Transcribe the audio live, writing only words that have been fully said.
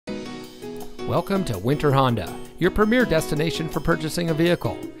Welcome to Winter Honda, your premier destination for purchasing a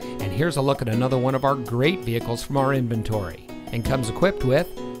vehicle. And here's a look at another one of our great vehicles from our inventory. And comes equipped with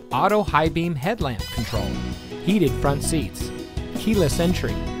auto high beam headlamp control, heated front seats, keyless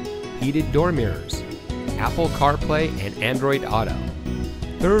entry, heated door mirrors, Apple CarPlay and Android Auto,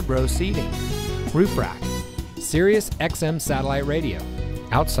 third row seating, roof rack, Sirius XM satellite radio,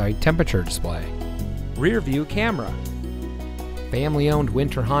 outside temperature display, rear view camera. Family-owned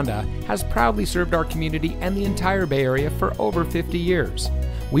Winter Honda has proudly served our community and the entire Bay Area for over 50 years.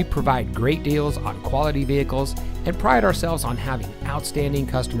 We provide great deals on quality vehicles and pride ourselves on having outstanding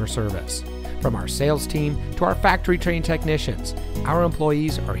customer service. From our sales team to our factory-trained technicians, our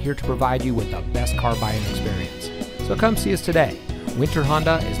employees are here to provide you with the best car buying experience. So come see us today. Winter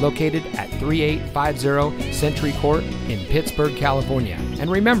Honda is located at 3850 Century Court in Pittsburg, California. And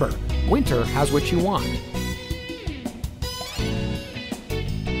remember, winter has what you want.